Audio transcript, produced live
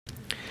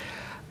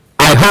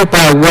hope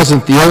I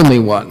wasn't the only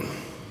one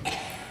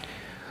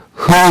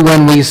who,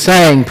 when we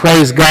sang,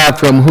 "Praise God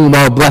from whom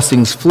all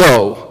blessings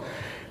flow,"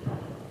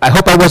 I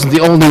hope I wasn't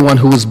the only one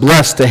who was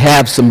blessed to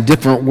have some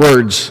different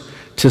words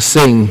to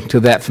sing to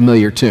that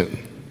familiar tune.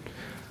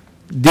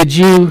 Did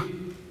you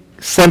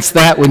sense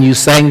that when you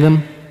sang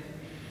them?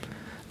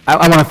 I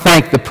want to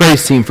thank the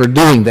praise team for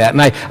doing that.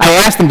 And I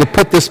asked them to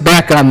put this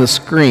back on the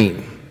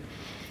screen.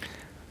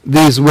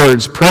 These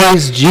words: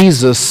 "Praise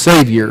Jesus,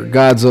 Savior,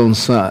 God's own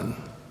Son.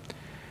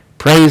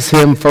 Praise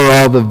him for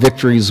all the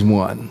victories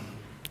won.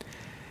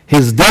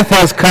 His death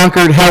has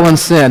conquered hell and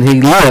sin.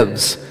 He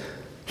lives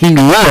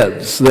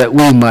that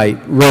we might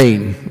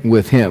reign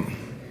with him."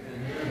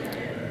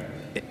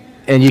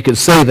 And you could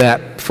say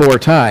that 4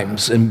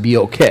 times and be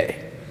okay.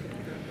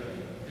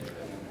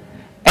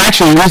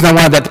 Actually, the reason I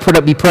wanted that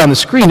to be put on the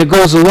screen, it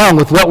goes along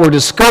with what we're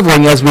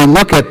discovering as we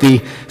look at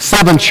the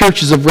 7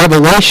 churches of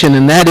Revelation,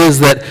 and that is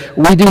that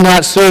we do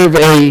not serve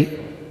a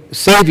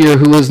Savior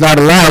who is not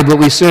alive, but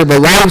we serve a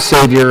live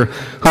Savior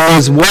who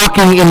is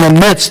walking in the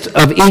midst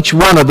of each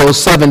one of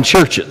those 7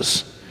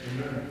 churches.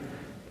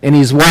 And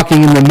he's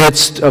walking in the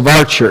midst of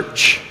our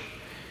church.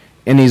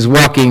 And he's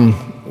walking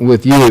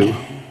with you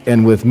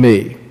and with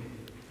me.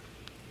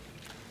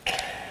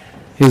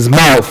 His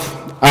mouth,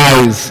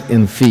 eyes,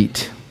 and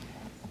feet.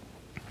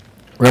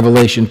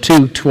 Revelation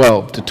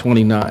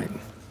 2:12-29.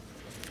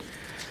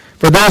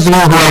 For those of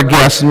you who are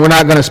guests, and we're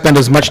not going to spend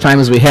as much time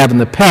as we have in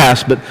the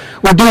past, but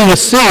we're doing a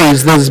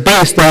series that is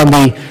based on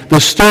the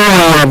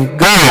story of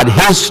God,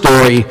 his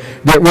story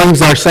that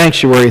rings our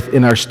sanctuary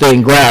in our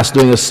stained glass,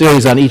 doing a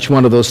series on each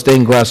one of those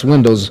stained glass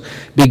windows,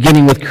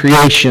 beginning with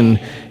creation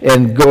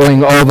and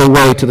going all the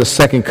way to the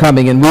second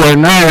coming. And we are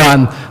now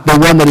on the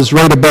one that is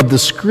right above the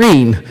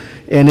screen,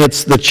 and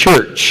it's the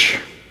church.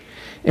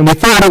 And we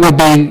thought it would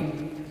be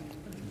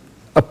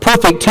a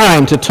perfect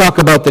time to talk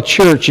about the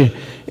church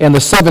and the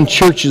 7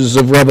 churches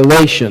of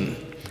Revelation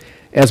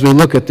as we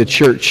look at the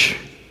church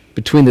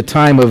between the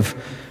time of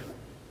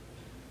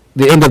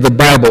the end of the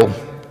Bible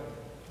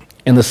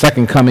and the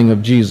second coming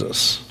of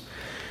Jesus.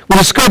 We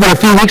discovered a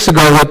few weeks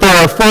ago that there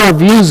are 4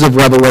 views of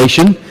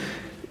Revelation.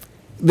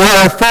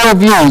 There are 4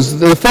 views.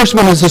 The first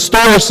one is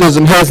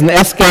historicism, has an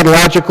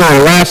eschatological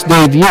or last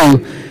day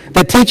view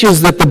that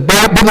teaches that the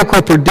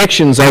biblical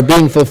predictions are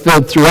being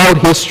fulfilled throughout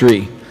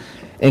history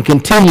and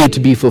continue to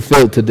be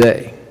fulfilled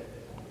today.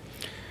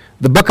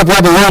 The book of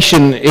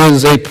Revelation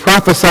is a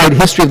prophesied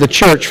history of the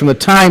church from the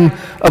time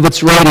of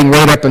its writing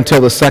right up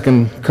until the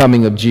second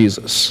coming of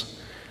Jesus,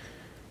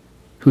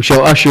 who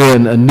shall usher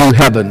in a new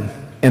heaven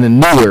and a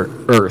newer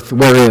earth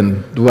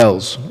wherein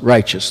dwells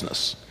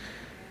righteousness.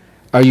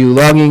 Are you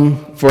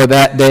longing for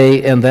that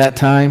day and that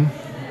time?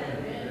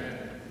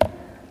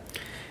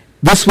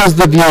 This was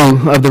the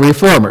view of the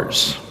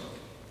Reformers.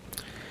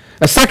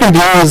 A second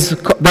view is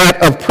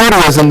that of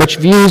preterism, which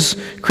views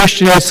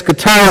Christian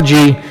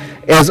eschatology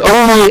as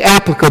only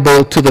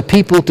applicable to the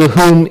people to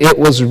whom it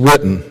was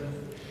written.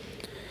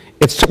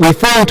 It's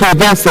referring to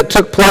events that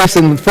took place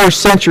in the first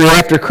century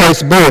after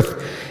Christ's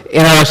birth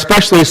and are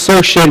especially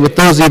associated with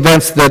those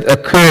events that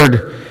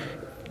occurred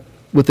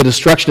with the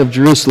destruction of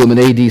Jerusalem in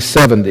AD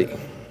 70.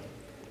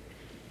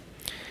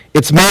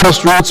 Its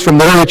modest roots from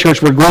the early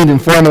church were gleaned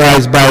and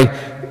formalized by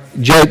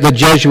the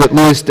Jesuit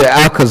Louis de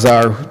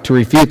Alcazar to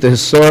refute the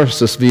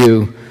historicist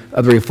view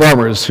of the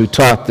Reformers who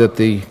taught that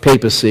the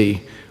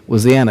papacy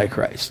was the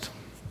Antichrist.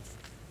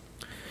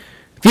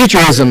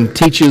 Futurism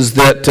teaches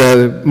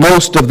that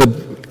most of the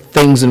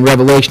things in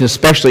Revelation,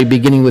 especially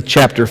beginning with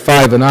chapter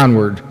 5 and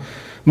onward,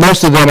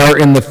 most of them are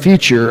in the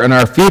future and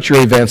are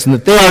future events, and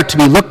that they are to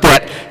be looked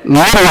at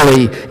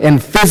literally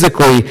and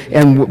physically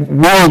and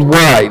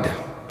worldwide.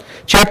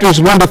 Chapters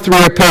 1 to 3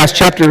 are past.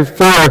 Chapter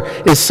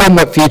 4 is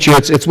somewhat future.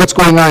 It's what's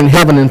going on in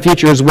heaven and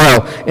future as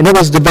well. And it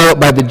was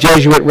developed by the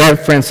Jesuit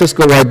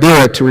Francisco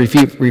Ribera to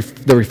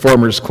refute the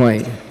Reformers'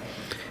 claim.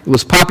 It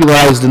was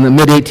popularized in the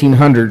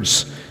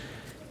mid-1800s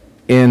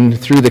and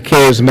through the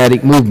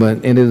charismatic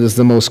movement, and it is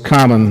the most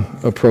common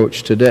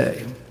approach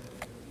today.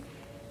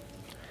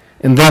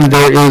 And then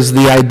there is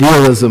the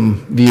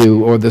idealism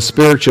view, or the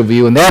spiritual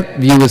view, and that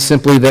view is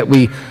simply that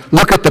we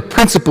look at the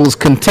principles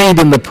contained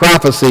in the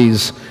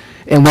prophecies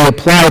and we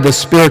apply the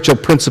spiritual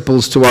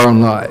principles to our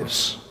own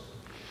lives.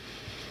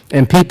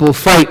 And people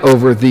fight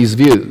over these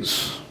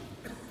views.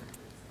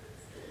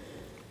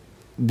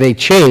 They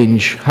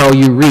change how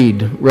you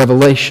read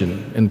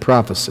Revelation and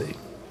prophecy.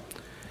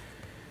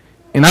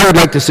 And I would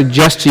like to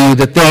suggest to you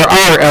that there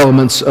are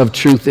elements of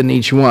truth in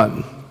each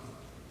one.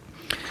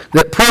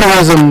 That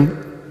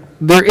preterism,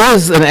 there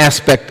is an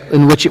aspect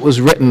in which it was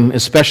written,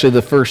 especially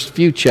the first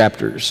few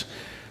chapters,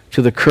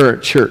 to the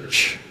current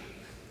church,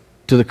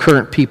 to the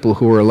current people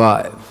who are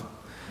alive.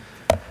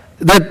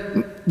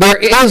 That there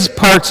is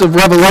parts of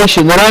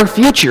Revelation that are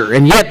future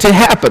and yet to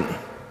happen.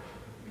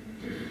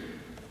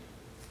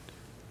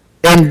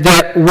 And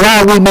that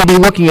while we may be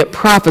looking at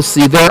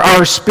prophecy, there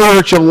are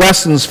spiritual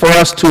lessons for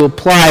us to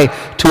apply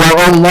to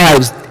our own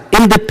lives,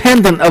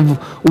 independent of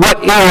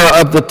what era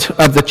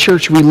of the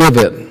church we live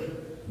in.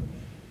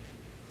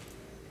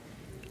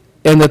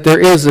 and that there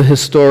is a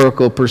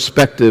historical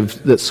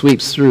perspective that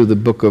sweeps through the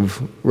book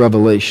of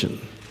Revelation,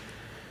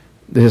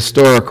 the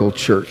historical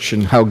church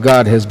and how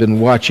God has been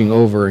watching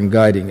over and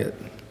guiding it.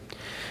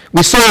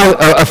 We saw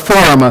a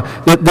form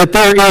that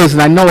there is,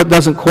 and I know it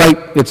doesn't quite,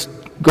 it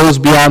goes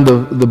beyond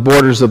the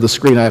borders of the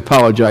screen, I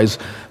apologize,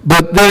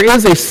 but there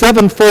is a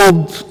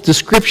sevenfold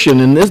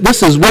description, and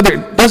this is whether,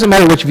 it doesn't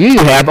matter which view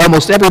you have,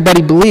 almost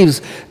everybody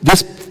believes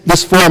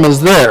this form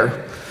is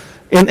there.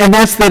 And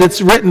that's that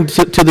it's written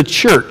to the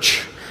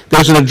church.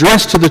 There's an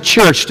address to the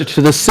church,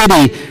 to the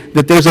city,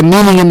 that there's a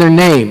meaning in their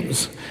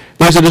names.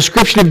 There's a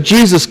description of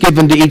Jesus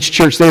given to each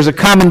church. There's a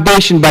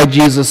commendation by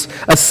Jesus,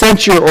 a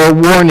censure or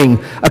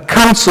warning, a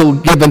counsel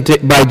given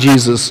by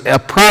Jesus, a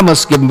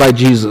promise given by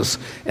Jesus,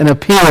 an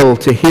appeal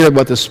to hear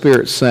what the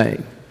Spirit's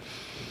saying.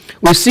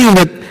 We've seen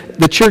that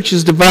the church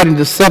is divided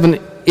into 7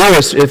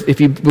 eras, if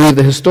you believe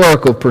the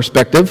historical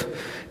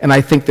perspective, and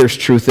I think there's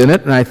truth in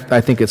it, and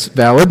I think it's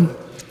valid.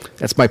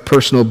 That's my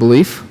personal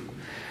belief.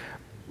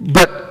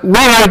 But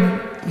where I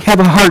have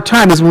a hard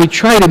time is when we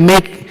try to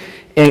make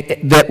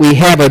that we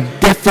have a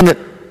definite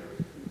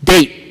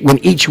date when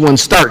each one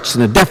starts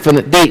and a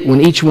definite date when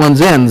each one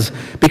ends,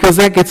 because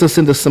that gets us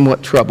into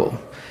somewhat trouble.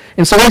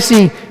 And so I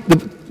see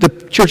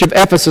the church of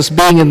Ephesus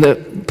being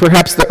in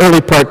perhaps the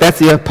early part. That's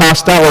the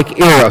apostolic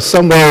era,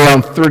 somewhere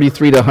around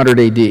 33 to 100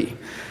 AD.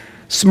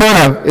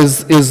 Smyrna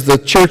is the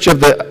church of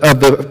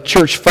the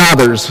church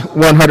fathers,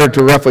 100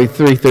 to roughly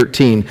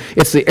 313.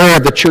 It's the era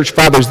of the church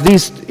fathers.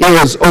 These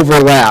eras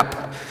overlap.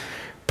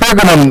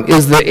 Pergamum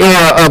is the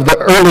era of the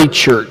early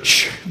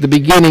church, the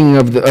beginning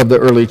of the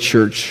early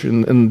church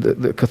and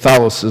the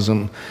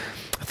Catholicism.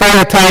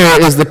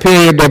 Thyatira is the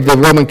period of the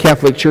Roman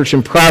Catholic Church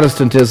and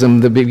Protestantism,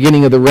 the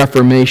beginning of the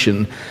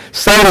Reformation.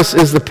 Sardis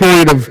is the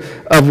period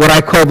of what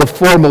I call the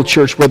formal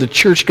church, where the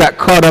church got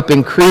caught up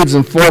in creeds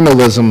and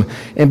formalism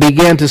and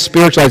began to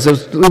spiritualize.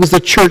 It was the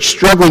church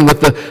struggling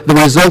with the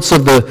results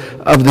of the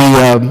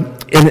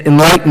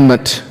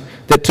Enlightenment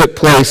that took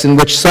place, in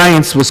which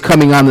science was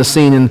coming on the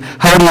scene, and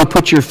how do you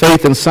put your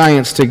faith and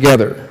science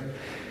together?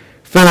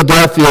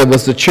 Philadelphia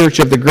was the church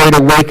of the Great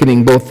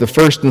Awakening, both the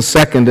first and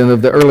second, and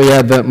of the early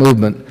Advent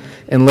movement.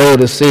 And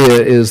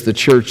Laodicea is the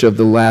church of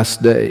the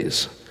last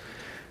days.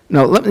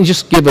 Now, let me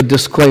just give a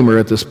disclaimer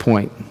at this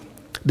point.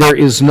 There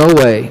is no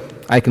way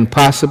I can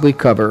possibly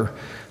cover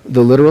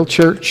the literal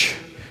church,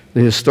 the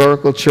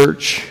historical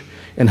church,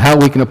 and how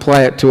we can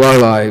apply it to our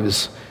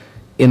lives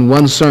in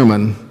one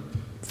sermon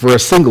for a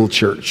single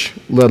church,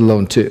 let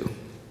alone 2.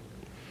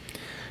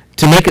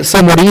 To make it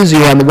somewhat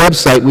easier on the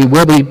website, we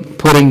will be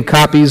putting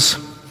copies,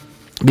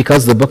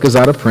 because the book is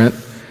out of print,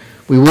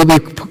 we will be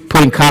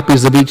putting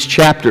copies of each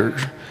chapter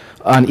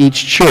on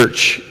each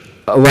church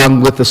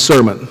along with the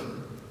sermon.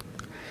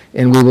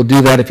 And we will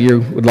do that if you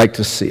would like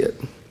to see it.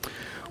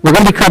 We're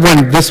going to be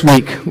covering this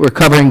week, we're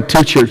covering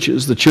 2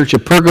 churches, the church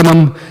of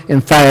Pergamum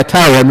and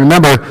Thyatira. And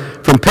remember,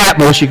 from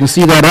Patmos, you can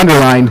see that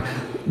underlined,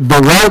 the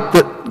route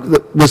that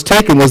was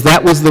taken was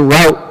the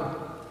route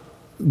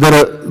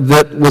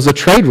that was a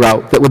trade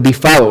route that would be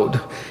followed,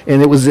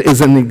 and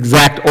is in the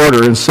exact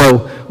order. And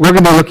so we're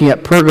going to be looking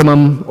at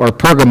Pergamum or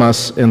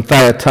Pergamos and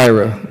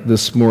Thyatira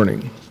this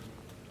morning.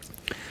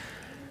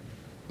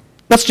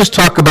 Let's just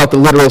talk about the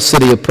literal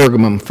city of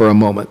Pergamum for a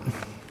moment.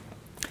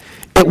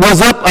 It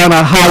was up on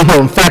a high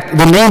hill. In fact,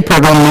 the name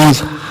Pergamum means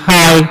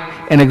high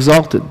and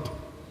exalted.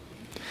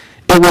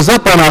 It was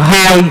up on a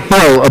high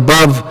hill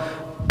above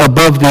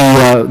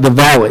the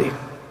valley.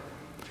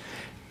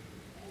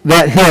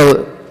 That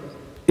hill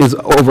is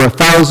over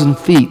 1,000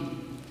 feet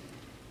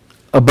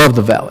above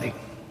the valley.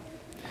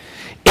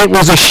 It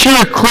was a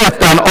sheer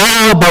cliff on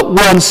all but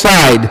one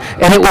side,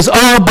 and it was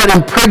all but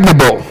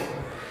impregnable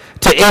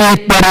to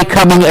anybody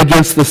coming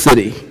against the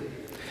city.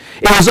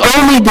 It was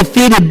only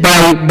defeated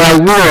by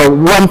war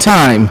one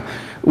time,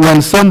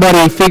 when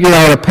somebody figured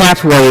out a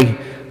pathway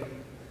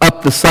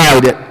up the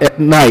side at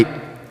night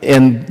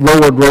and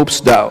lowered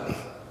ropes down.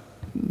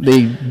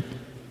 They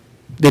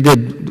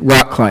did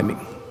rock climbing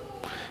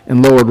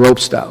and lowered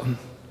ropes down.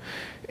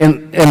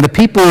 And the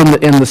people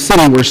in the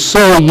city were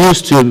so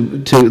used to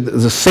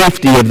the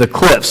safety of the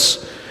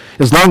cliffs,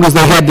 as long as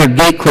they had their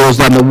gate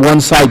closed on the one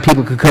side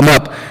people could come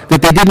up,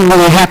 that they didn't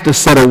really have to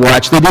set a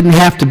watch. They didn't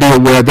have to be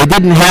aware. They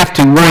didn't have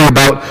to worry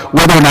about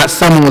whether or not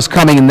someone was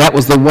coming, and that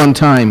was the one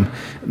time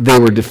they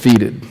were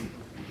defeated.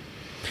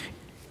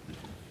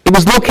 It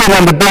was located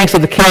on the banks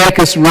of the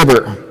Caicus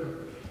River.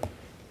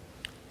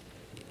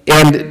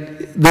 And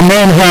the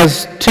name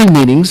has 2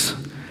 meanings.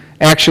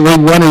 Actually,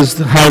 one is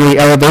highly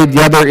elevated,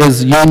 the other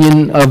is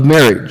union of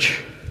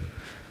marriage.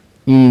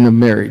 Union of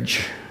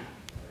marriage.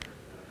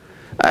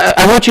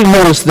 I want you to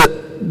notice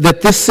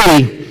that this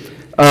city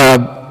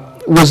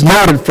was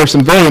noted for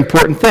some very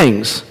important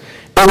things.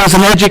 It was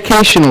an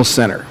educational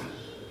center.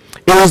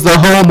 It was the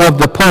home of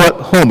the poet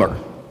Homer.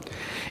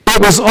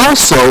 It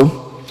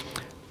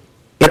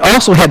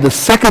also had the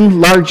second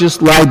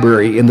largest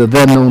library in the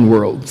then known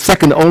world,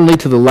 second only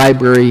to the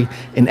library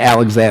in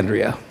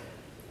Alexandria.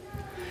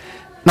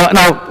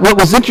 Now, what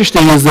was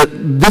interesting is that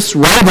this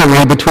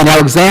rivalry between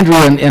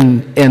Alexandria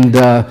and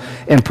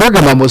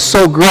Pergamum was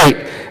so great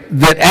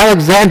that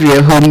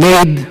Alexandria,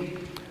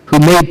 who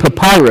made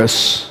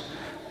papyrus,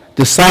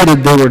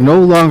 decided they were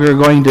no longer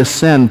going to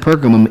send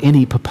Pergamum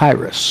any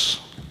papyrus.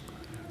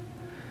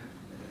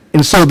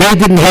 And so they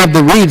didn't have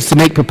the reeds to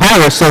make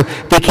papyrus, so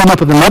they came up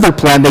with another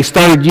plan. They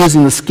started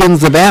using the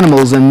skins of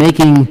animals and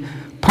making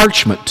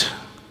parchment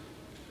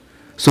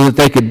so that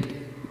they could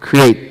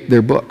create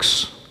their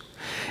books.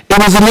 It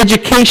was an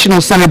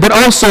educational center, but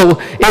also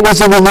it was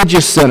a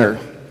religious center.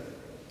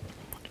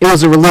 It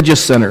was a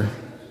religious center.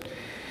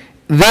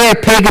 There,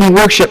 pagan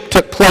worship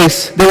took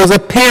place. There was a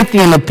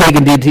pantheon of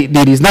pagan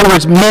deities. In other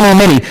words,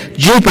 many.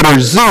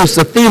 Jupiter, Zeus,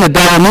 Athena,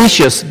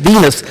 Dionysius,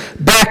 Venus,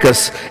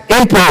 Bacchus,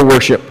 emperor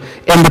worship.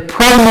 And the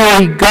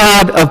primary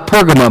god of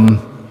Pergamum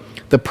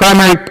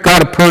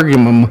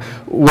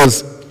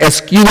was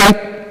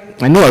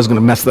Asclepius. I knew I was going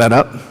to mess that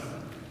up.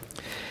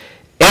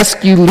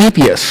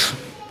 Asclepius.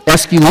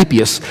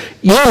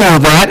 You know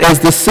that as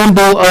the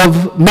symbol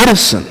of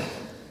medicine.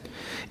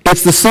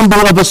 It's the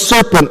symbol of a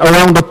serpent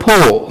around a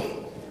pole.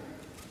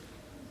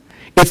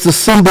 It's the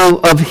symbol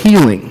of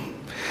healing.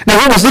 Now,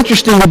 what was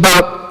interesting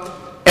about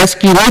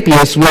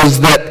Asclepius was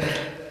that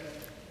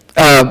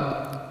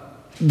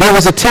there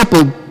was a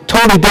temple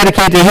totally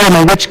dedicated to him,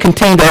 and which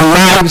contained a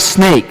live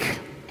snake.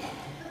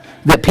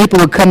 That people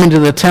would come into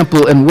the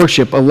temple and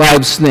worship a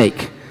live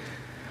snake.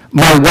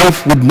 My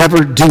wife would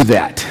never do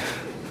that.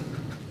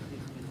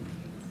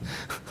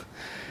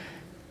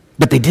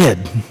 But they did.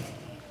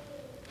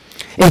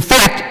 In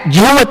fact, do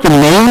you know what the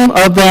name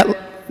of that,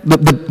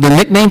 the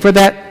nickname for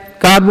that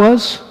god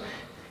was?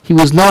 He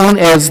was known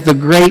as the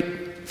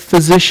Great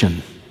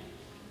Physician.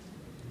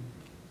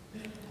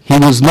 He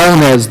was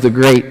known as the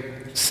Great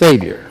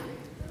Savior.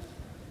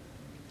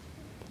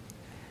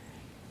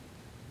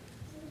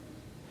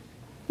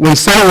 When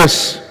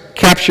Cyrus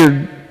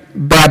captured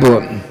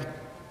Babylon,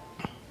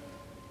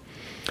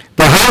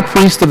 the high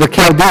priest of the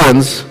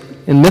Chaldeans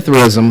in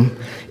Mithraism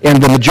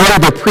and the majority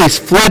of the priests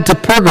fled to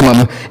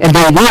Pergamum, and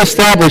they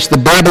reestablished the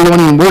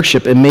Babylonian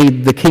worship and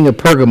made the king of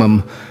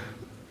Pergamum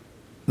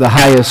the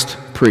highest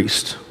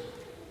priest.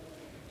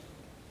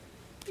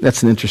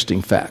 That's an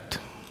interesting fact.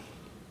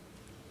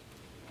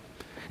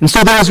 And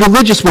so there was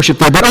religious worship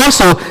there, but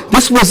also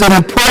this was an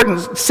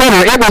important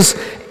center. It was,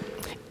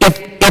 if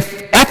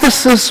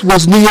Ephesus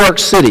was New York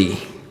City,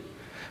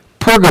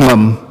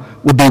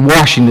 Pergamum would be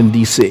Washington,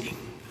 D.C.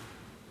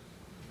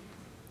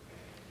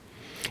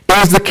 It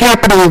was the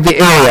capital of the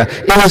area.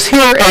 It was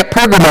here at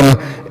Pergamum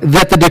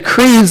that the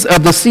decrees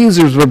of the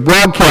Caesars were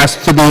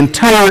broadcast to the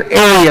entire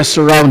area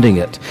surrounding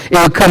it. It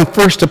would come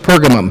first to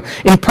Pergamum.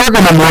 In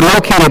Pergamum were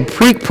located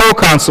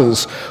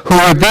proconsuls who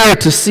were there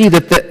to see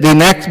that the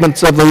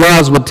enactments of the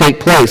laws would take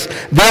place.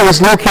 There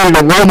was located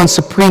a Roman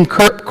Supreme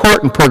Court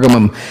in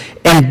Pergamum,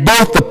 and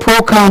both the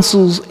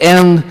proconsuls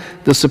and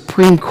the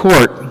Supreme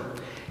Court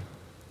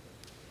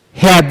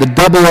had the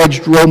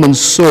double-edged Roman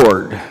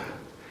sword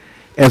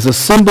as a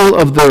symbol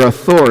of their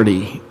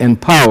authority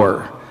and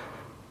power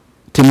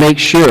to make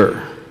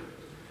sure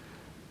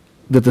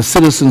that the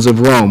citizens of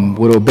Rome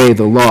would obey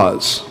the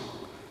laws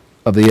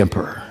of the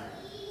emperor.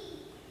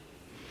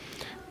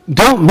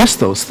 Don't miss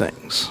those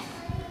things.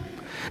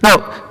 Now,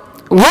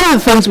 one of the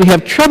things we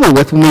have trouble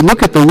with when we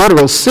look at the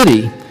literal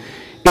city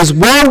is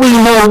while we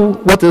know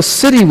what the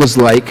city was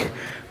like,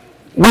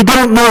 we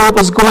don't know what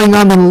was going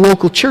on in the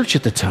local church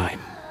at the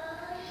time.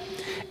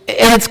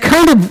 And it's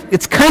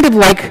kind of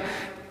like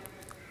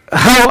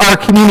how our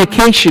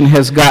communication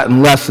has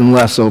gotten less and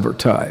less over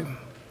time.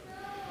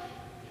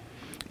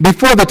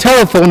 Before the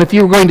telephone, if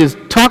you were going to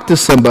talk to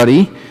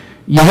somebody,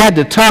 you had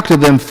to talk to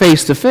them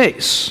face to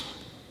face.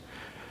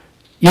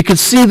 You could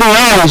see their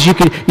eyes, you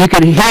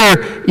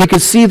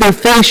could see their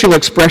facial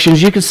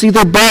expressions, you could see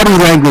their body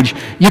language,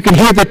 you could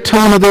hear the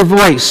tone of their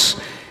voice.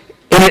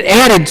 And it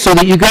added so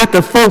that you got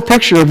the full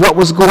picture of what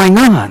was going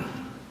on.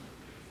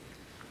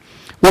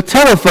 With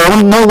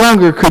telephone, no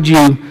longer could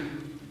you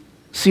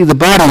see the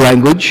body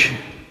language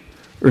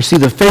or see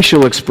the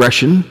facial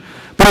expression,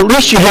 but at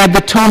least you had the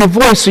tone of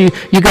voice, so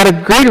you got a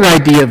greater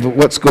idea of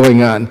what's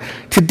going on.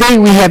 Today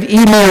we have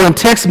email and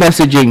text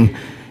messaging,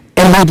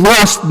 and we've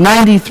lost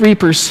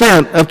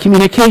 93% of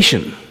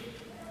communication.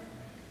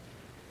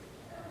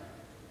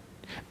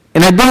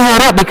 And I bring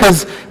that up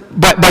because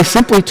by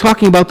simply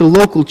talking about the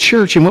local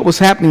church and what was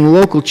happening in the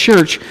local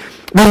church,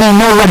 we may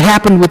know what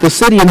happened with the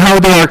city and how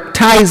there are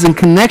ties and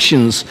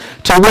connections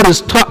to what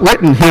is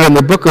written here in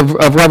the book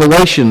of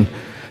Revelation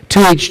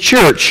to each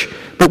church,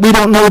 but we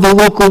don't know the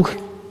local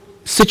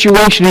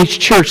situation in each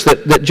church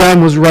that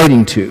John was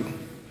writing to.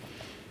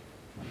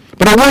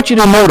 But I want you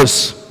to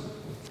notice,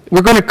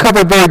 we're going to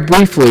cover very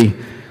briefly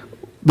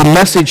the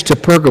message to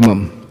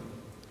Pergamum.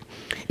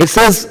 It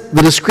says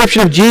the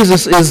description of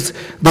Jesus is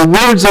the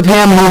words of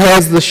him who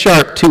has the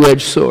sharp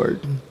two-edged sword.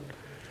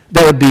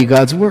 That would be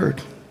God's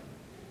word.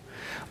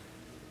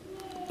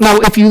 Now,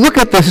 if you look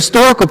at the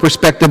historical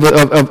perspective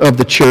of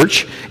the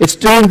church, it's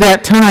during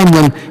that time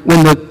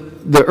when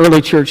the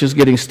early church is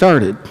getting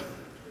started.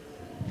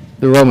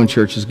 the Roman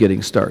church is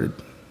getting started.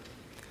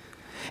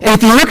 And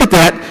if you look at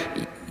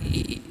that,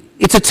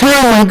 it's a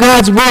time when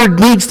God's word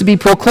needs to be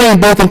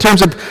proclaimed, both in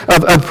terms of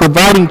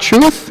providing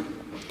truth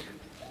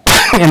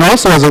and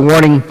also as a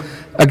warning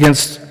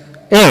against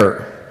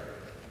error.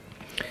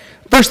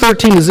 Verse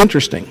 13 is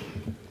interesting.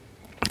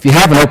 If you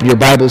haven't opened your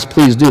Bibles,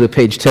 please do to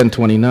page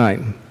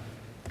 1029.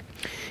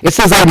 It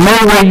says, I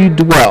know where you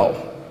dwell,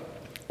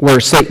 where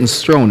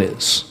Satan's throne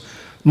is.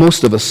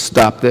 Most of us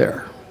stop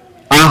there.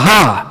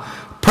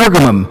 Aha!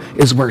 Pergamum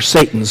is where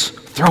Satan's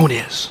throne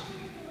is.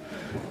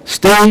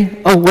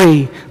 Stay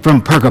away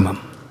from Pergamum.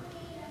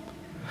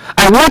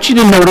 I want you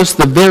to notice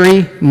the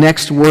very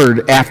next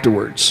word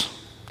afterwards.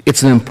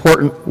 It's an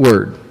important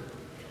word.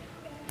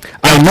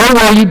 I know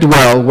where you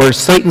dwell, where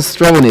Satan's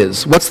throne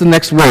is. What's the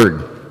next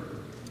word?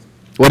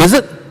 What is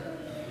it?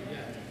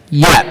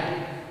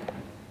 Yet.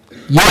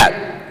 Yet.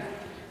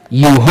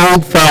 You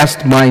hold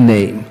fast my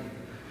name,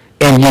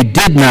 and you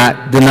did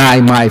not deny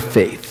my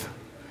faith.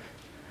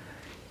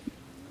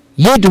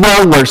 You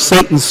dwell where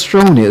Satan's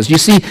throne is. You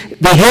see,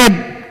 they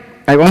had,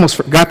 I almost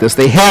forgot this,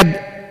 they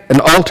had an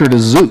altar to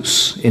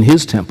Zeus in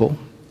his temple,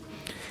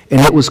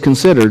 and it was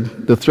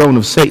considered the throne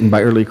of Satan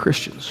by early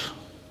Christians.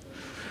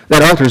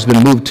 That altar has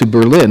been moved to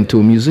Berlin to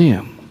a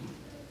museum.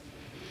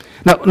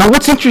 Now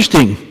what's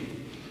interesting,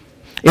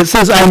 it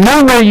says, I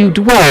know where you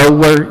dwell,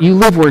 where you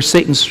live where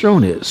Satan's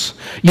throne is.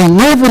 You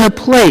live in a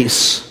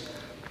place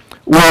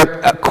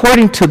where,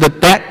 according to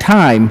that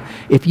time,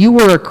 if you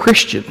were a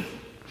Christian,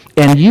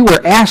 and you were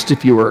asked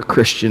if you were a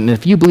Christian,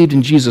 if you believed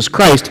in Jesus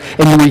Christ,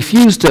 and you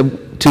refused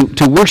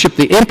to worship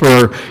the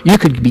emperor, you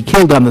could be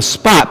killed on the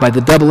spot by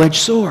the double-edged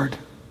sword.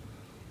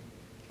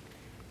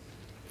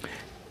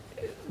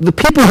 The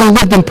people who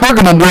lived in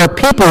Pergamum were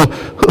people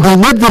who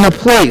lived in a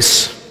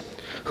place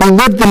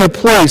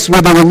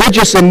where the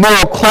religious and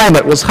moral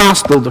climate was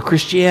hostile to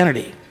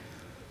Christianity.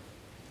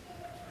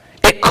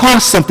 It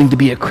cost something to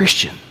be a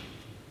Christian.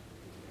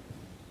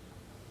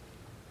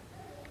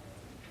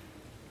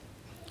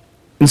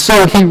 And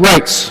so he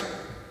writes,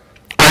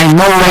 I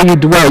know where you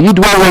dwell. You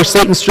dwell where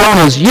Satan's throne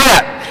is.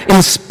 Yet,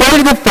 in spite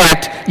of the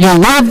fact you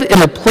live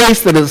in a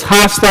place that is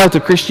hostile to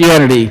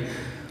Christianity,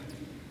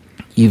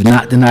 you've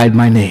not denied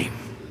my name.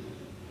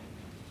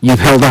 You've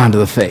held on to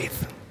the faith.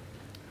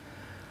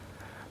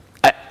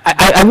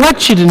 I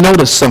want you to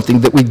notice something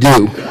that we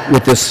do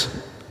with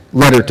this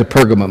letter to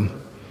Pergamum.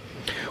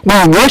 We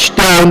rush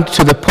down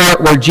to the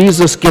part where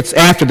Jesus gets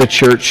after the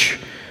church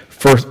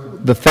for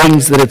the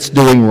things that it's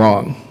doing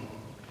wrong.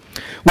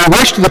 We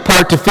rush to the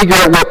part to figure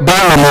out what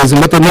Balaam is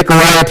and what the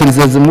Nicolaitans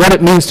is and what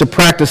it means to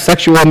practice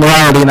sexual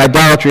immorality and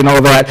idolatry and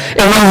all that.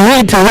 And we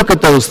need to look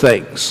at those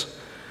things.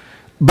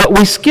 But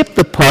we skip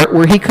the part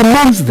where he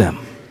commends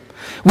them.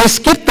 We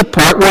skip the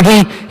part where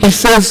he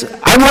says,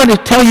 I want to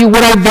tell you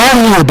what I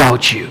value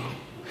about you.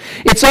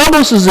 It's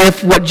almost as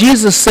if what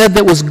Jesus said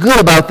that was good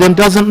about them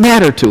doesn't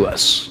matter to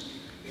us.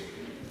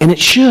 And it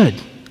should.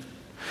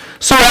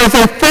 So as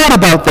I thought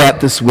about that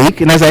this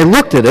week, and as I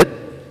looked at it,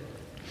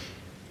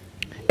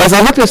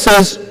 it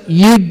says,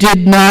 you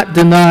did not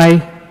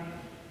deny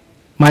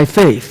my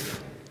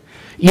faith.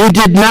 You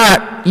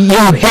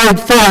held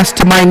fast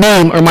to my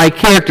name or my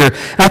character.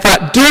 And I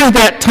thought during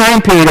that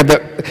time period of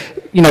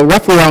the,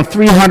 roughly around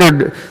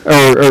 300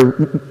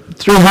 or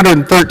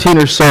 313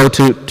 or so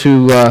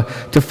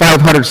to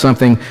 500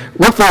 something,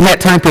 roughly in that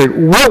time period,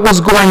 what was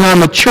going on in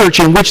the church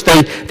in which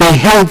they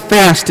held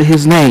fast to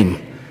his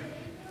name?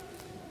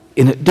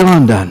 And it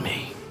dawned on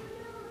me.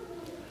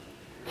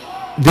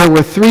 There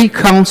were three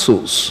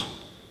councils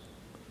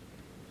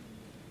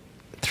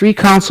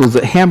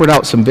that hammered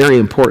out some very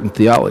important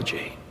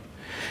theology.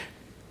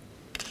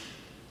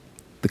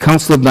 The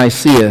Council of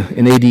Nicaea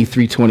in AD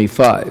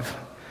 325.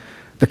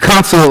 The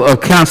Council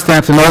of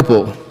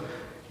Constantinople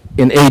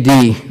in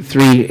AD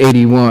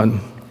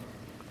 381.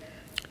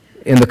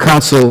 And the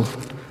Council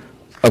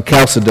of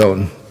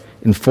Chalcedon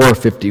in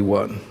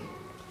 451.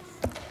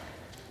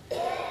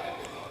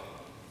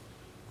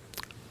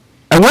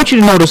 I want you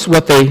to notice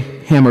what they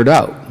hammered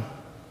out.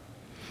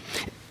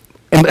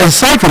 And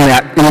aside from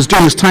that, it was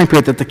during this time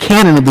period that the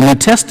canon of the New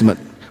Testament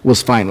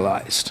was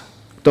finalized.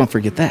 Don't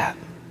forget that.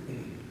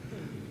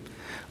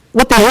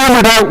 What they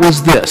hammered out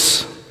was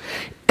this.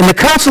 In the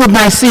Council of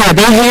Nicaea,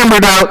 they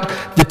hammered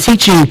out the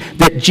teaching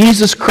that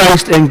Jesus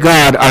Christ and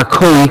God are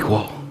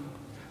co-equal.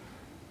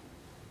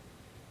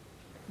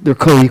 They're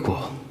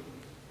co-equal.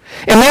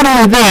 And not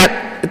only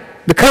that,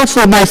 the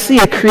Council of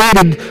Nicaea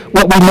created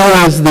what we know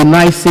as the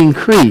Nicene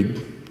Creed.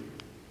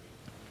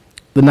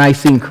 The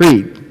Nicene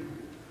Creed.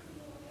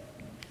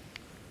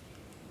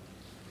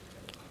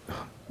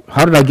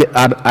 How did I get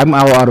out? I'm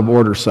out of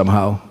order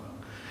somehow.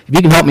 If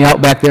you can help me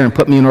out back there and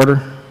put me in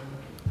order.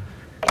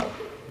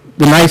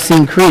 The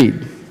Nicene Creed.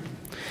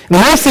 And the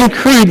Nicene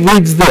Creed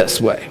reads this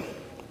way.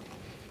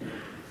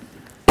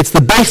 It's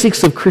the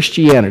basics of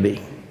Christianity.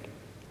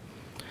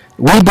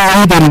 We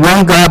believe in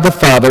one God the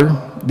Father,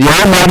 the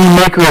Almighty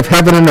Maker of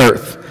heaven and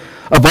earth,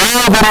 of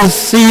all that is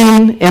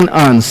seen and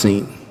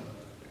unseen.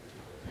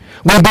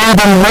 We believe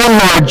in one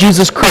Lord,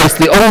 Jesus Christ,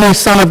 the only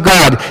Son of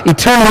God,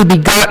 eternally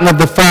begotten of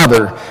the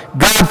Father,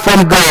 God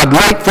from God,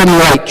 light from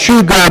light,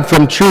 true God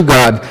from true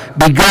God,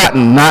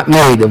 begotten, not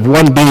made, of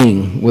one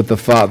being with the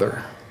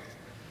Father.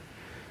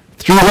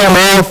 Through him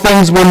all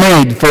things were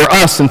made for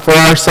us and for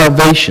our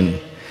salvation.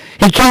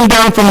 He came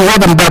down from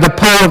heaven by the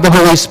power of the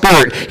Holy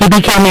Spirit. He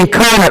became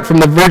incarnate from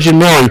the Virgin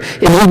Mary,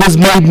 and he was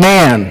made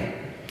man.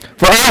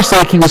 For our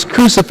sake he was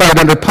crucified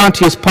under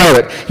Pontius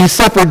Pilate. He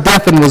suffered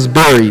death and was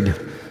buried.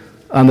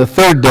 On the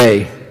third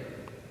day,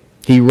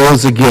 he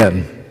rose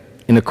again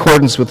in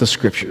accordance with the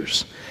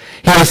Scriptures.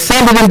 He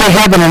ascended into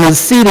heaven and is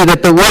seated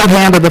at the right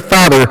hand of the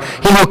Father.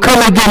 He will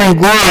come again in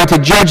glory to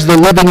judge the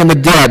living and the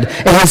dead,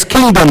 and his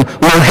kingdom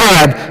will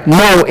have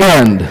no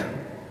end.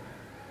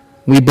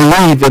 We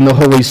believe in the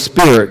Holy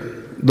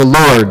Spirit, the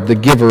Lord, the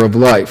giver of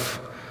life,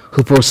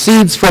 who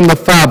proceeds from the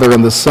Father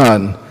and the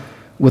Son.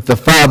 With the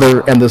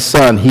Father and the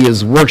Son, he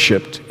is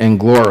worshipped and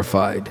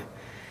glorified.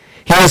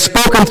 He has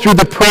spoken through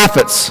the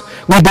prophets.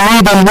 We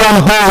believe in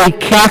one holy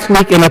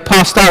Catholic and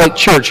apostolic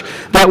church.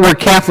 That word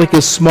Catholic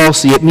is small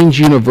c. It means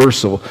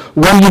universal.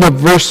 One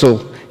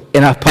universal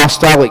and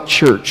apostolic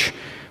church.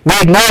 We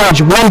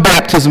acknowledge one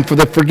baptism for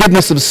the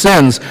forgiveness of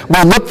sins.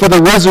 We look for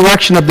the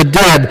resurrection of the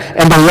dead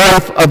and the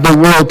life of the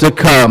world to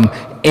come.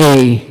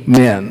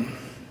 Amen.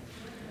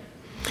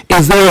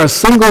 Is there a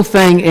single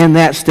thing in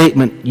that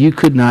statement you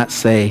could not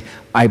say,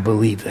 I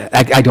believe that?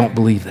 I don't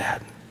believe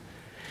that.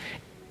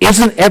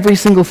 Isn't every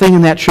single thing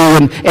in that true?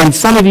 And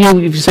some of you,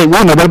 if you say,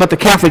 well, no, what about the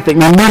Catholic thing?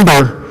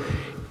 Remember,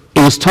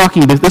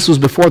 this was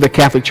before the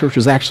Catholic Church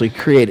was actually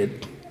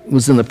created. It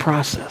was in the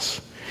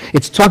process.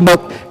 It's talking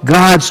about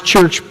God's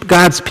church,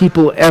 God's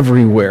people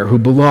everywhere who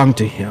belong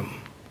to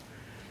him.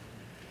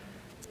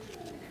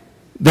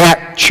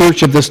 That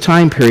church of this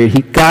time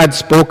period,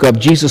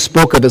 Jesus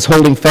spoke of as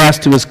holding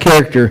fast to his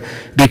character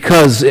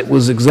because it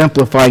was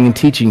exemplifying and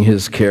teaching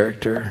his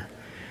character.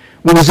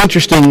 What was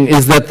interesting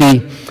is that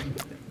the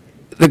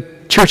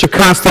Church of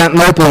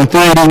Constantinople in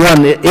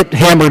 381, it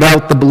hammered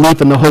out the belief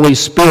in the Holy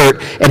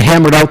Spirit and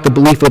hammered out the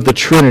belief of the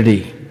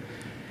Trinity.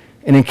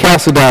 And in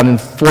Chalcedon in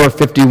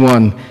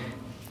 451,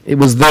 it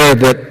was there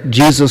that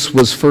Jesus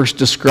was first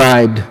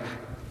described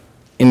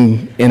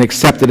and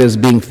accepted as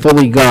being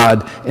fully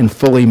God and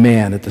fully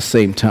man at the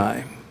same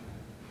time.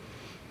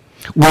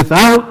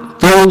 Without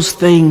those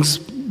things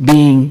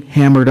being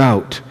hammered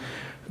out,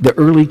 the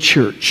early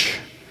church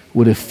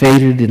would have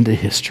faded into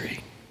history.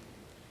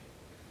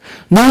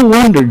 No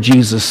wonder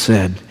Jesus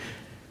said,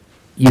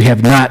 you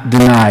have not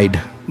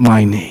denied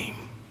my name.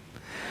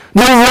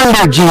 No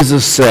wonder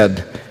Jesus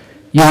said,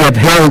 you have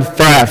held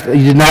fast,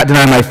 you did not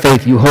deny my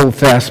faith, you hold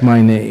fast my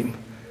name.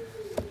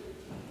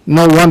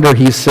 No wonder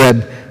he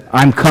said,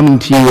 I'm coming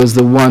to you as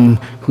the one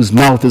whose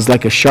mouth is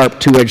like a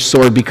sharp two-edged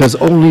sword, because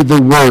only the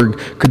Word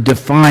could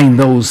define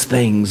those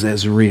things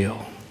as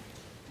real.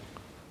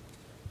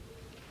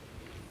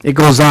 It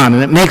goes on,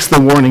 and it makes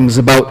the warnings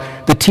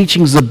about the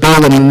teachings of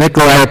Balaam and the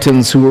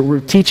Nicolaitans who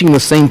were teaching the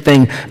same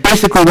thing.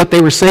 Basically what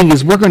they were saying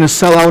is we're going to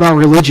sell out our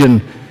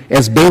religion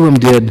as Balaam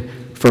did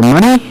for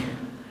money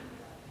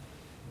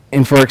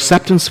and for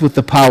acceptance with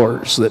the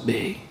powers that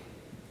be.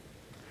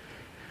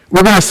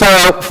 We're going to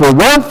sell out for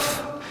wealth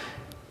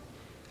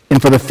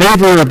and for the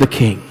favor of the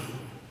king.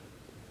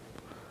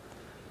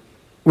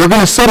 We're going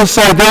to set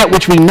aside that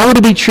which we know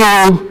to be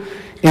true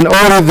in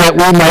order that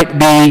we might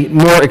be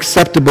more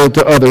acceptable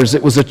to others.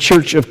 It was a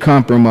church of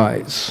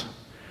compromise.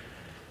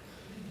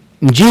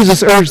 And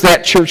Jesus urged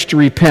that church to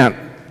repent.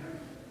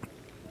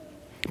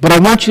 But I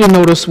want you to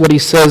notice what he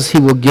says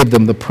he will give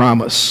them, the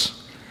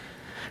promise.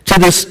 To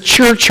this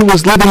church who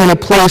was living in a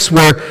place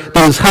where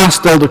that was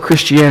hostile to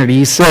Christianity,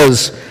 he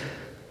says,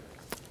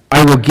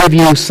 I will give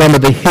you some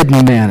of the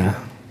hidden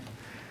manna.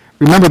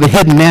 Remember, the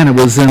hidden manna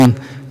was in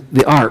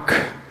the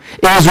ark.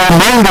 It was a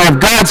reminder of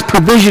God's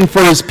provision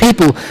for his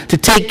people to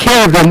take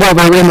care of them while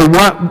they were in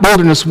the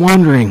wilderness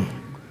wandering.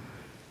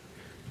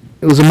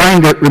 It was a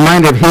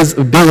reminder of his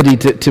ability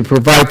to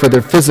provide for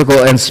their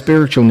physical and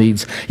spiritual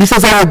needs. He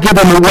says, I will give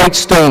them a white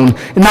stone.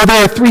 And now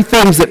there are three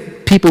things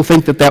that people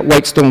think that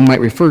white stone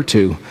might refer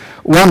to.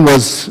 One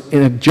was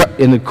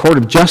in a court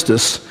of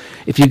justice.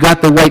 If you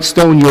got the white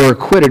stone, you were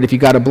acquitted. If you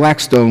got a black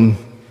stone,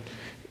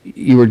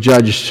 you were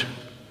judged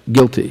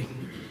guilty.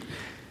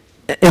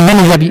 And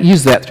many have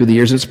used that through the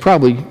years. It's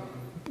probably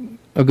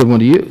a good one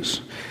to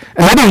use.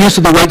 Another use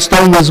of the white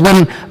stone was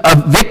when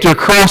a victor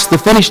crossed the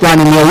finish line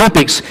in the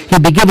Olympics,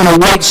 he'd be given a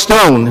white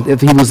stone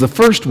if he was the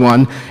first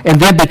one,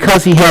 and then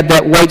because he had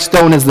that white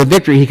stone as the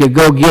victory, he could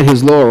go get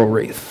his laurel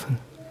wreath.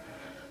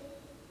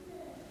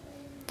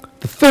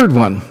 The third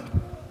one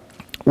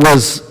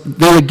was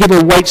they would give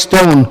a white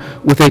stone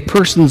with a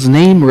person's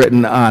name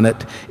written on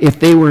it if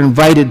they were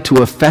invited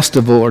to a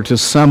festival or to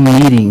some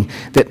meeting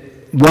that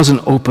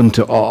wasn't open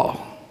to all.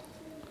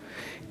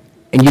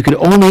 And you could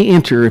only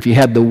enter if you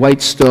had the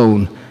white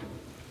stone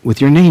with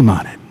your name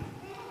on it.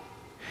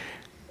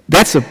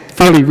 That's a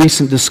fairly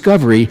recent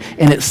discovery,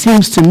 and it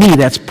seems to me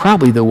that's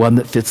probably the one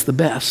that fits the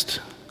best.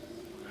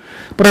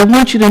 But I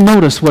want you to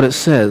notice what it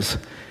says.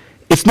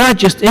 It's not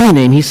just any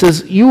name. He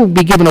says, you will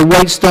be given a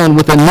white stone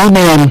with a new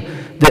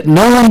name that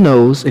no one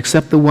knows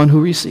except the one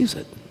who receives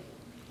it.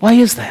 Why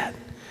is that?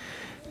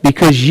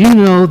 Because you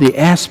know the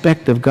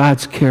aspect of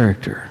God's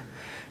character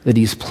that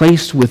he's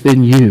placed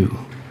within you,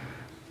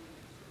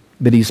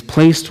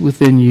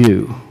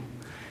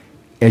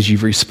 as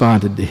you've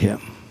responded to him.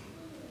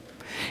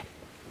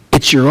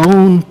 It's your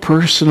own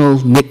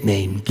personal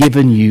nickname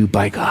given you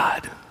by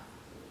God.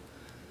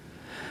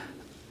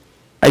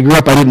 I grew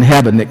up, I didn't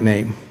have a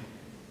nickname,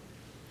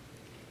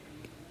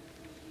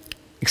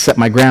 except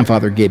my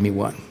grandfather gave me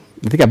one.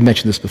 I think I've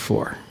mentioned this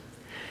before.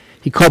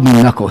 He called me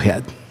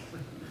Knucklehead.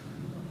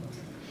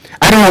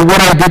 I don't know what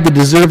I did to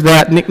deserve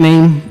that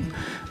nickname,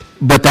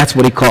 but that's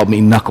what he called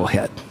me,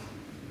 Knucklehead.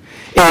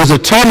 It was a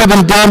term of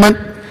endearment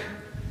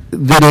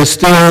that is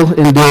still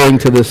enduring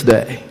to this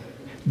day.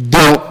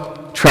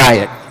 Don't try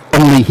it.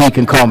 Only he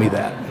can call me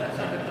that.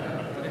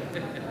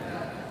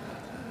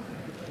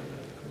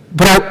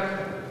 But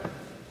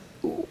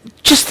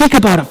just think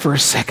about it for a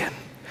second.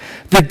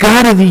 The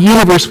God of the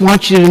universe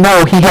wants you to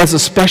know he has a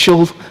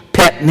special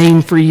pet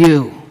name for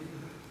you.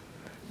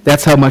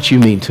 That's how much you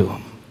mean to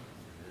him.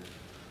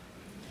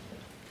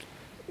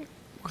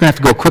 We're going to have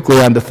to go quickly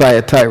on to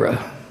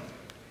Thyatira.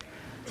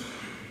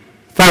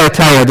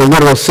 Thyatira, the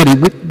literal city,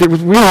 there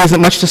really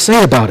isn't much to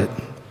say about it.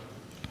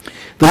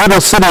 The little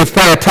city of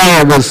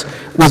Thyatira was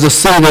a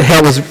city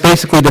that was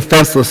basically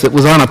defenseless. It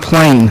was on a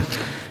plain.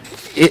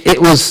 It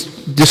was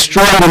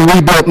destroyed and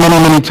rebuilt many,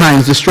 many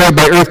times, destroyed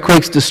by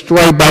earthquakes,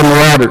 destroyed by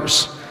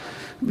marauders,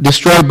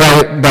 destroyed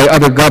by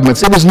other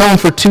governments. It was known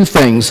for two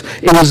things.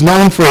 It was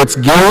known for its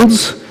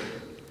guilds.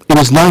 It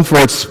was known for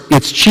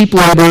its cheap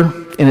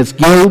labor and its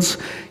guilds.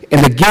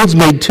 And the guilds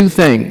made two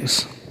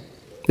things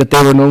that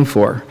they were known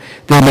for.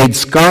 They made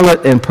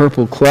scarlet and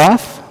purple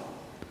cloth,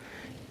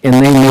 and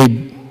they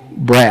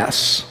made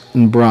brass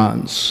and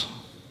bronze.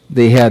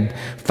 They had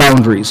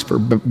foundries for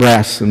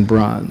brass and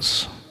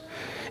bronze.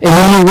 And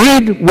when you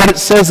read what it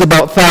says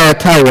about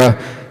Thyatira,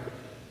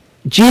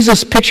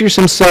 Jesus pictures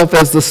himself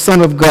as the Son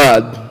of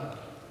God,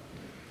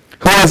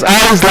 who has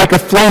eyes like a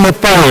flame of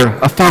fire,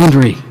 a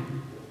foundry,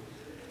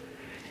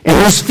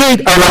 and his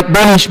feet are like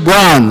burnished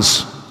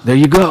bronze. There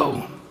you go.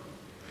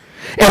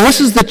 And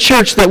this is the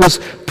church that was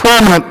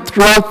prominent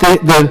throughout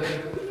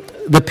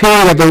the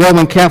period of the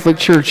Roman Catholic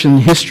Church in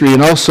history,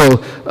 and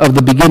also of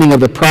the beginning of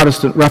the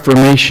Protestant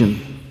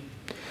Reformation.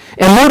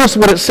 And notice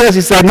what it says.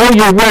 He said, I know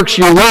your works,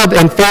 your love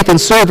and faith and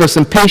service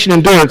and patient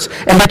endurance,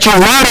 and that your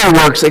latter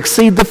works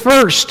exceed the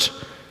first.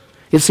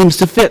 It seems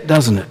to fit,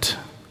 doesn't it?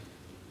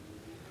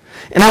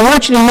 And I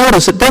want you to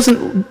notice, it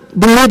doesn't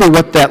belittle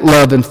what that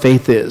love and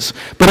faith is.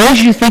 But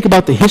as you think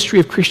about the history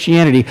of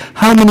Christianity,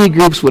 how many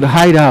groups would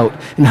hide out,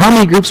 and how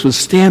many groups would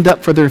stand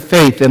up for their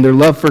faith and their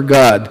love for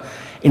God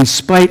in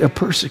spite of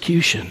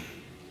persecution?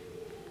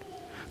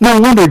 No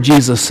wonder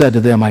Jesus said to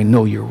them, I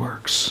know your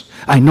works.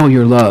 I know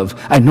your love.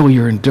 I know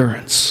your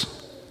endurance.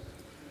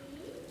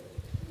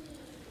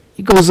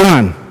 He goes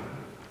on.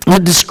 And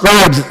it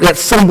describes at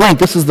some length,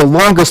 this is the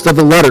longest of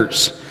the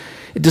letters.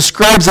 It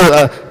describes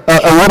a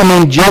woman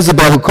named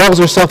Jezebel who calls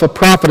herself a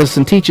prophetess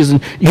and teaches.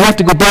 And you have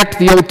to go back to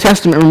the Old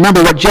Testament and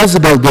remember what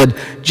Jezebel did.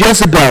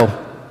 Jezebel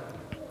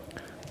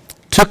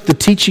took the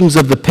teachings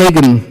of the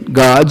pagan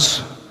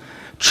gods,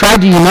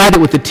 tried to unite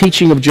it with the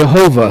teaching of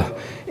Jehovah,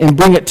 and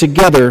bring it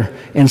together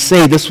and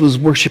say this was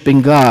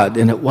worshiping God,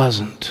 and it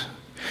wasn't.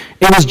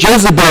 It was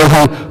Jezebel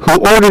who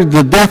ordered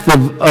the death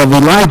of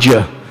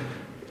Elijah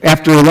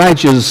after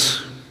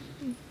Elijah's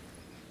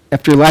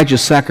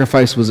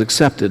sacrifice was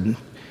accepted,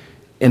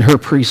 and her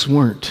priests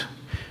weren't.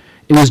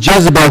 It was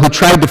Jezebel who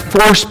tried to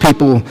force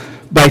people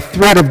by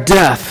threat of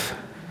death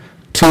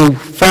to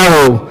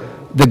follow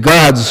the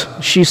gods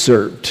she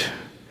served.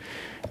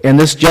 And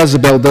this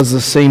Jezebel does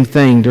the same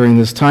thing during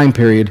this time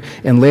period.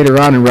 And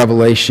later on in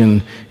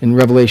Revelation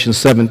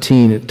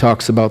 17, it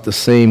talks about the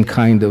same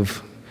kind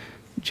of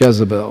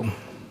Jezebel.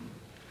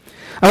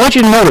 I want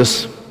you to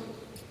notice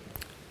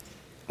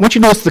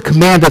the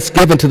command that's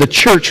given to the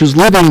church who's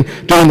living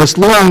during this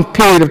long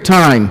period of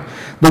time.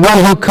 The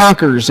one who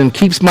conquers and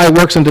keeps my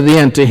works unto the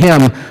end, to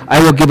him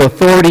I will give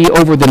authority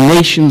over the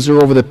nations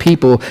or over the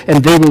people,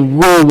 and they will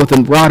rule with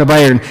a rod of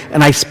iron.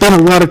 And I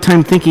spent a lot of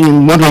time thinking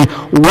and wondering,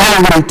 why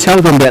would I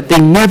tell them that? They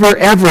never,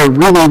 ever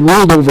really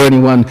ruled over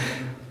anyone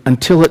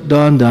until it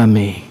dawned on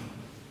me.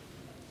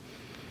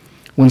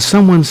 When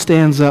someone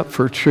stands up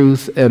for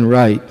truth and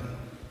right,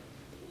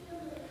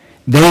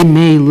 they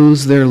may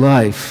lose their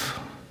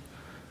life,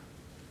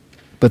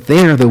 but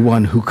they are the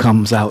one who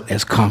comes out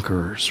as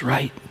conquerors,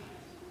 right?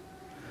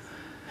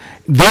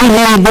 They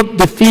may look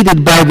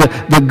defeated by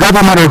the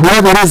government or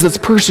whoever it is that's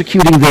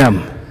persecuting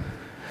them,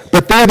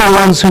 but they're the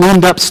ones who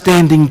end up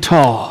standing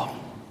tall.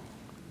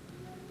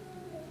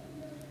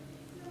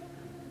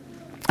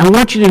 I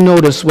want you to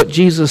notice what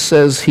Jesus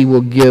says he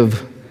will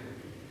give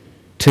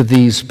to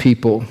these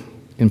people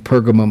in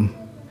Pergamum,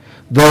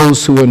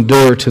 those who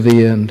endure to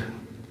the end.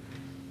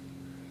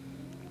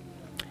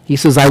 He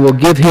says, I will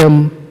give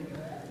him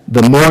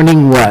the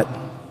morning what?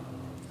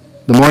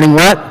 The morning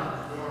what?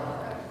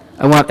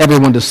 I want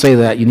everyone to say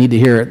that. You need to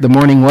hear it. The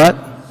morning what?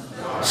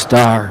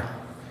 Star.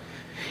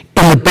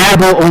 In the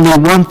Bible, only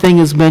one thing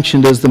is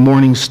mentioned as the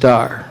morning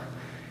star.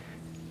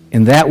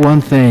 And that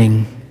one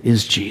thing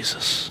is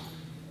Jesus.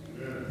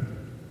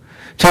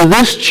 To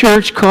this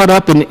church caught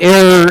up in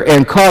error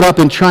and caught up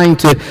in trying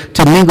to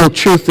mingle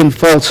truth and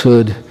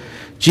falsehood,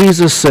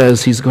 Jesus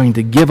says he's going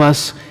to give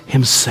us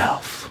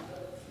himself.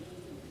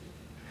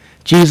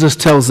 Jesus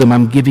tells them,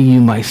 I'm giving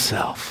you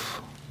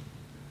myself.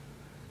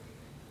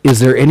 Is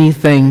there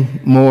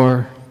anything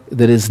more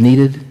that is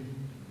needed?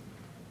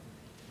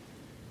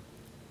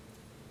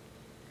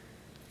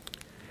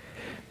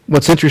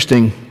 What's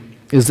interesting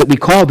is that we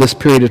call this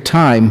period of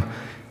time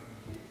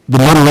the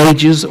Middle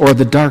Ages or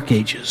the Dark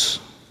Ages.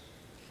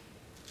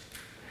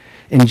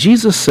 And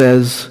Jesus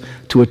says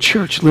to a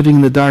church living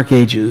in the Dark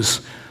Ages,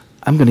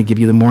 I'm going to give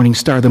you the morning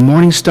star. The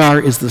morning star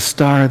is the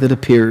star that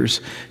appears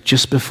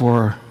just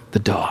before the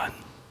dawn.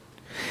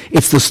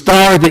 It's the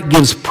star that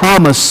gives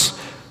promise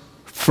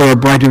for a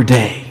brighter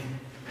day.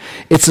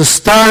 It's a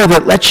star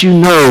that lets you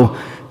know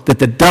that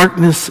the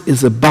darkness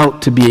is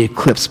about to be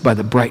eclipsed by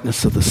the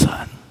brightness of the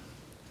sun.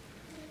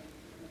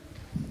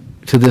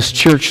 To this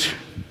church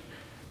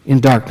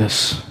in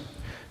darkness,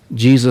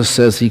 Jesus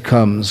says he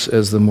comes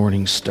as the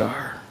morning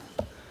star.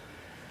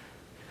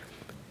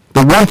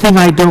 The one thing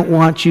I don't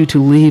want you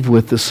to leave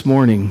with this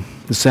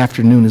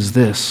afternoon, is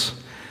this.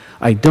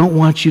 I don't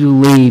want you to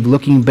leave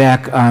looking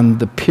back on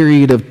the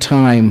period of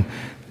time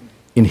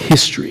in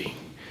history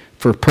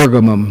for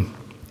Pergamum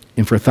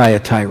and for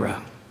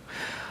Thyatira.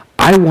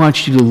 I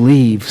want you to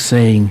leave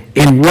saying,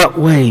 in what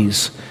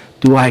ways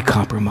do I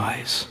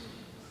compromise?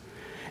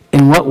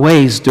 In what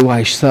ways do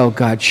I sell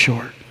God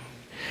short?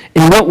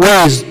 In what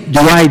ways do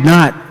I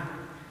not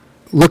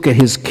look at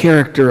his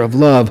character of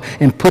love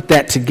and put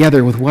that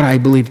together with what I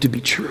believe to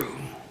be true?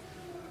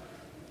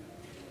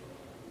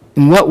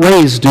 In what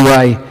ways do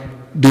I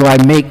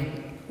make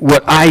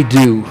what I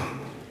do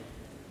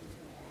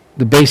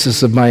the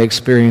basis of my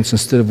experience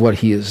instead of what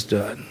he has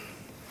done?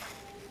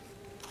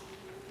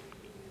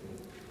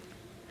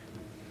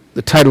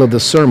 The title of the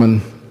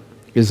sermon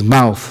is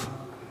Mouth.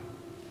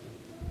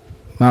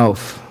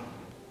 Mouth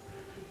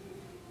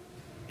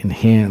and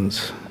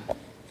hands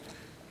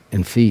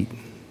and feet.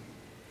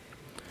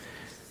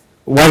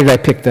 Why did I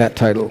pick that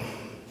title?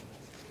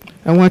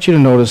 I want you to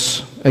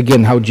notice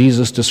again how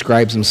Jesus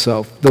describes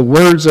himself. The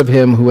words of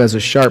him who has a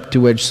sharp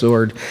two-edged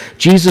sword.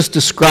 Jesus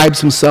describes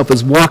himself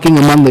as walking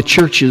among the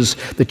churches,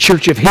 the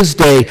church of his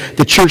day,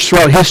 the church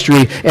throughout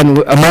history, and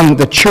among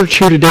the church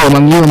here today,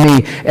 among you and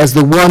me, as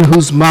the one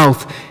whose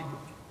mouth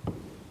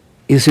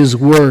is his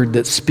word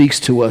that speaks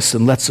to us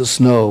and lets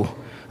us know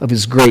of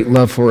his great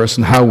love for us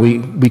and how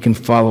we can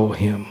follow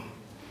him.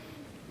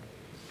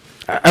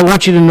 I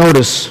want you to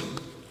notice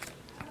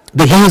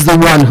that he is the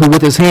one who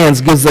with his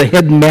hands gives the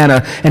hidden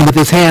manna and with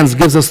his hands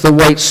gives us the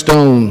white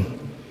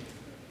stone.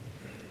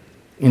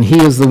 And he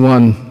is the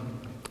one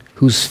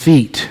whose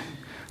feet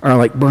are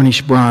like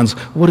burnished bronze.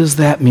 What does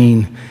that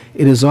mean?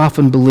 It is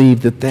often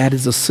believed that that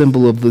is a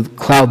symbol of the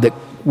cloud that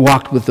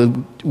walked with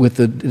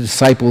the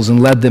disciples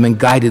and led them and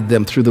guided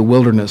them through the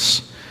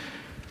wilderness.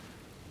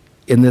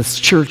 In this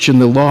church, in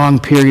the long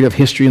period of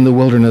history in the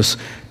wilderness,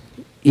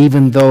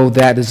 even though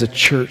that is a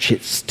church,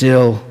 it's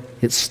still.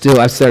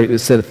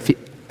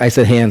 I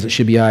said hands, it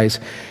should be eyes.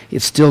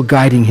 It's still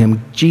guiding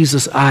him.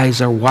 Jesus'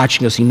 eyes are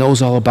watching us. He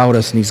knows all about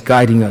us, and he's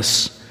guiding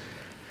us.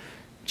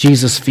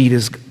 Jesus'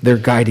 feet, they're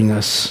guiding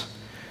us.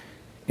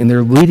 And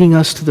they're leading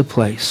us to the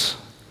place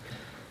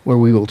where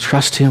we will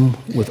trust him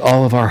with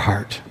all of our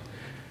heart,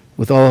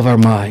 with all of our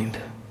mind,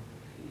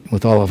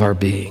 with all of our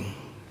being.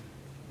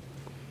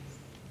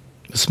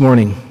 This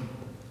morning,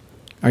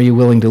 are you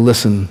willing to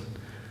listen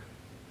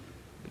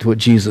to what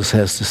Jesus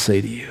has to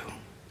say to you?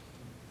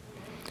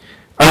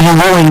 Are you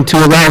willing to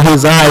allow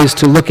his eyes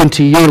to look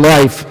into your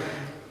life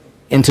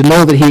and to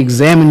know that he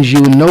examines you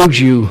and knows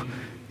you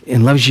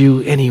and loves you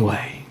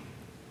anyway?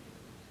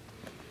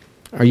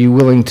 Are you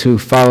willing to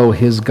follow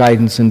his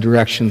guidance and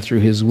direction through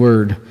his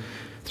word,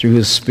 through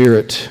his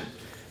spirit,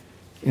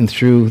 and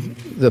through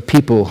the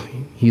people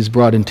he's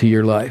brought into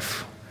your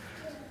life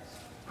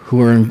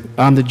who are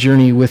on the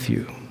journey with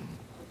you?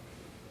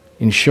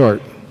 In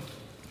short,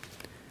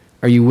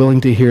 are you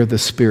willing to hear the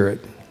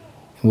Spirit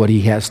and what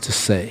he has to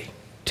say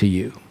to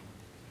you?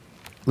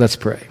 Let's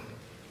pray.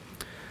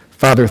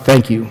 Father,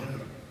 thank you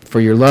for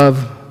your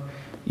love,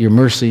 your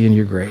mercy, and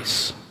your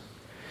grace.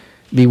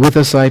 Be with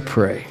us, I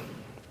pray.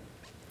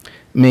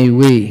 May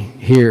we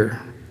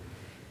hear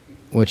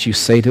what you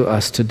say to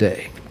us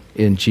today.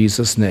 In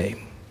Jesus'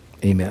 name,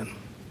 amen.